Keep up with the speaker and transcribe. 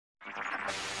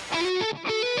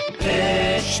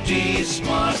HT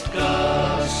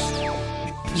Smartcast.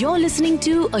 You're listening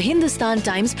to a Hindustan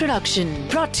Times production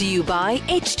brought to you by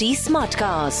HT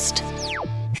Smartcast.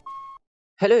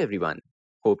 Hello everyone,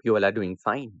 hope you all are doing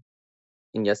fine.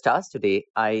 In your stars today,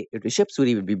 I, Rishabh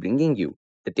Suri, will be bringing you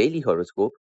the Daily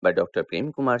Horoscope by Dr.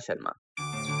 Prem Kumar Sharma.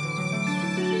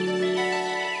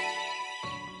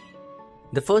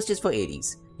 The first is for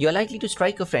Aries. You are likely to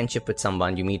strike a friendship with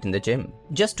someone you meet in the gym,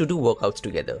 just to do workouts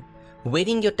together.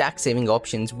 Weighing your tax-saving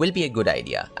options will be a good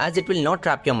idea, as it will not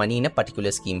trap your money in a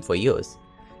particular scheme for years.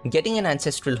 Getting an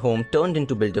ancestral home turned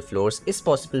into builder floors is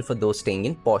possible for those staying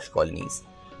in posh colonies.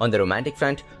 On the romantic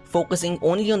front, focusing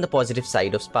only on the positive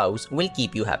side of spouse will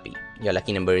keep you happy. Your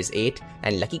lucky number is 8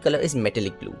 and lucky color is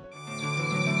metallic blue.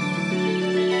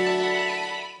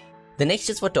 The next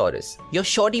is for Taurus. Your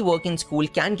shoddy work in school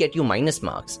can get you minus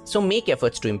marks, so make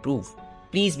efforts to improve.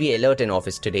 Please be alert in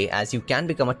office today, as you can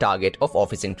become a target of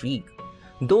office intrigue.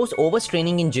 Those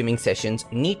overstraining in gymming sessions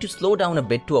need to slow down a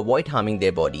bit to avoid harming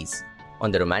their bodies. On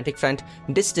the romantic front,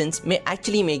 distance may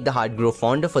actually make the heart grow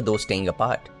fonder for those staying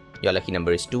apart. Your lucky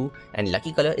number is 2 and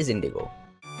lucky color is indigo.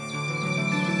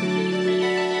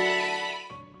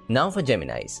 Now for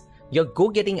Geminis. Your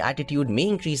go-getting attitude may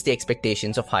increase the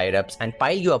expectations of higher-ups and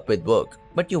pile you up with work,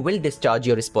 but you will discharge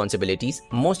your responsibilities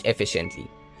most efficiently.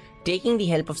 Taking the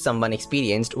help of someone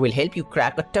experienced will help you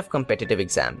crack a tough competitive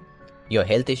exam. Your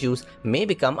health issues may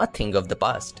become a thing of the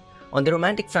past. On the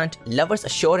romantic front, lovers'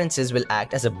 assurances will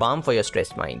act as a balm for your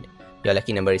stressed mind. Your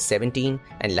lucky number is 17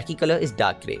 and lucky color is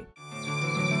dark grey.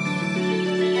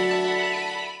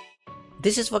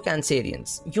 This is for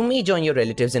Cancerians. You may join your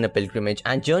relatives in a pilgrimage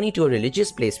and journey to a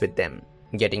religious place with them.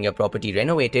 Getting your property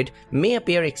renovated may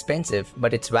appear expensive,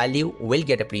 but its value will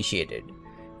get appreciated.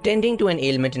 Tending to an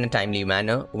ailment in a timely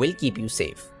manner will keep you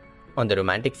safe. On the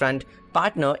romantic front,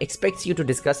 partner expects you to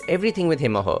discuss everything with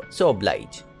him or her, so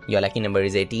oblige. Your lucky number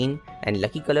is 18 and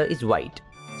lucky color is white.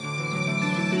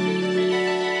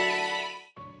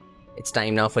 It's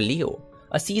time now for Leo.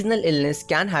 A seasonal illness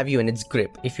can have you in its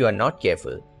grip if you are not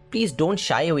careful. Please don't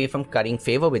shy away from currying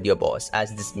favor with your boss,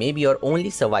 as this may be your only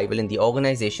survival in the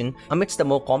organization amidst the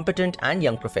more competent and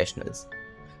young professionals.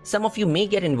 Some of you may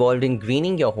get involved in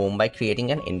greening your home by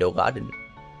creating an indoor garden.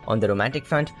 On the romantic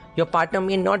front, your partner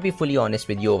may not be fully honest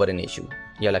with you over an issue.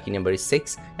 Your lucky number is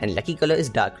 6 and lucky color is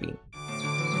dark green.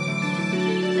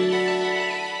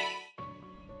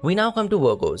 We now come to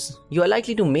Virgos. You are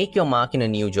likely to make your mark in a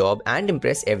new job and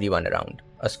impress everyone around.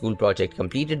 A school project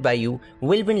completed by you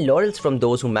will win laurels from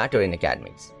those who matter in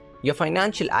academics. Your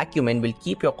financial acumen will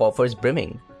keep your coffers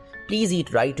brimming. Please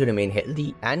eat right to remain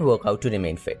healthy and work out to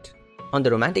remain fit. On the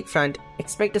romantic front,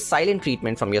 expect a silent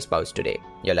treatment from your spouse today.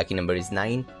 Your lucky number is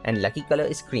 9 and lucky color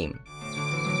is cream.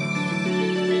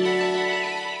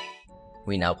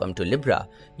 We now come to Libra.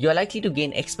 You are likely to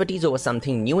gain expertise over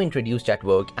something new introduced at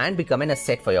work and become an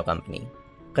asset for your company.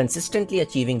 Consistently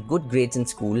achieving good grades in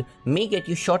school may get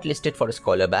you shortlisted for a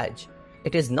scholar badge.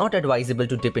 It is not advisable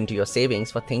to dip into your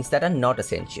savings for things that are not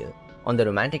essential. On the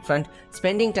romantic front,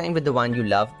 spending time with the one you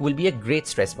love will be a great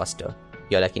stress buster.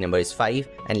 Your lucky number is 5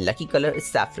 and lucky color is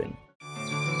saffron.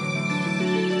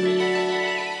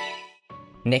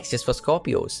 Next is for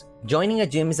Scorpios. Joining a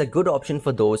gym is a good option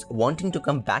for those wanting to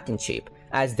come back in shape,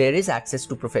 as there is access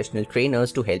to professional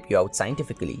trainers to help you out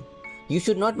scientifically. You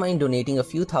should not mind donating a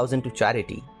few thousand to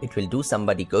charity. It will do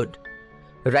somebody good.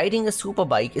 Riding a super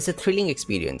bike is a thrilling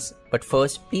experience, but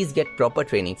first please get proper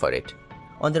training for it.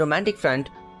 On the romantic front,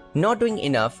 not doing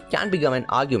enough can become an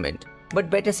argument, but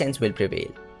better sense will prevail.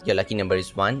 Your lucky number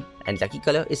is 1 and lucky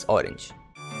color is orange.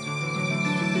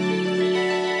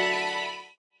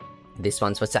 This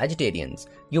one's for Sagittarians.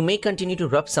 You may continue to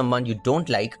rub someone you don't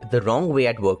like the wrong way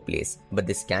at workplace, but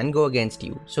this can go against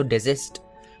you, so desist.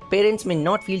 Parents may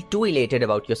not feel too elated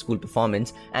about your school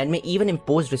performance and may even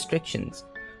impose restrictions.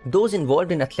 Those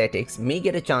involved in athletics may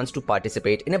get a chance to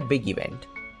participate in a big event.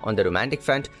 On the romantic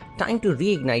front, time to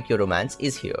reignite your romance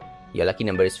is here. Your lucky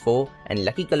number is 4 and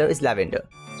lucky color is lavender.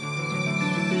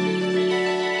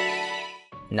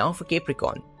 Now for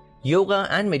Capricorn. Yoga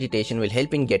and meditation will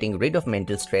help in getting rid of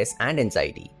mental stress and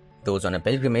anxiety. Those on a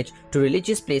pilgrimage to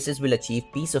religious places will achieve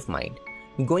peace of mind.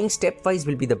 Going stepwise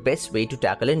will be the best way to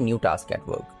tackle a new task at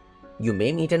work. You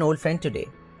may meet an old friend today.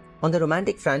 On the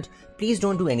romantic front, please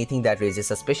don't do anything that raises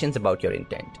suspicions about your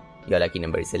intent. Your lucky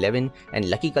number is 11 and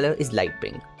lucky color is light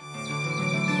pink.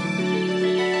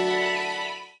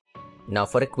 Now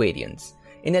for Aquarians.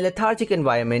 In a lethargic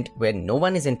environment where no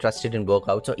one is interested in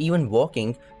workouts or even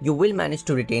walking, you will manage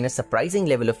to retain a surprising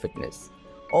level of fitness.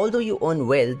 Although you earn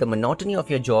well, the monotony of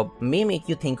your job may make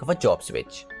you think of a job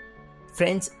switch.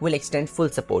 Friends will extend full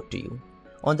support to you.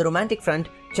 On the romantic front,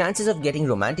 chances of getting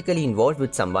romantically involved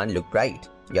with someone look bright.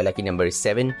 Your lucky number is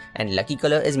 7 and lucky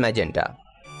color is magenta.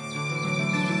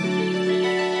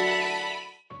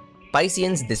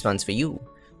 Pisceans, this one's for you.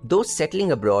 Those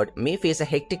settling abroad may face a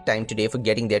hectic time today for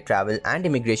getting their travel and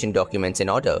immigration documents in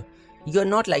order. You are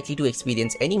not likely to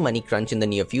experience any money crunch in the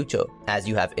near future, as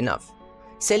you have enough.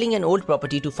 Selling an old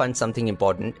property to fund something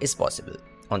important is possible.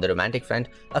 On the romantic front,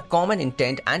 a common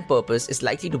intent and purpose is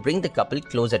likely to bring the couple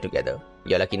closer together.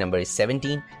 Your lucky number is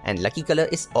 17 and lucky color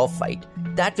is off-white.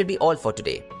 That will be all for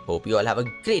today. Hope you all have a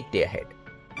great day ahead.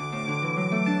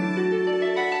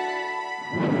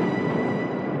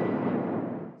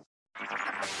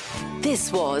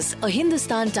 This was a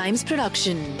Hindustan Times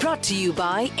production brought to you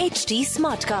by HT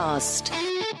Smartcast.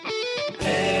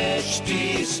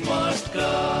 HT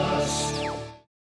Smartcast.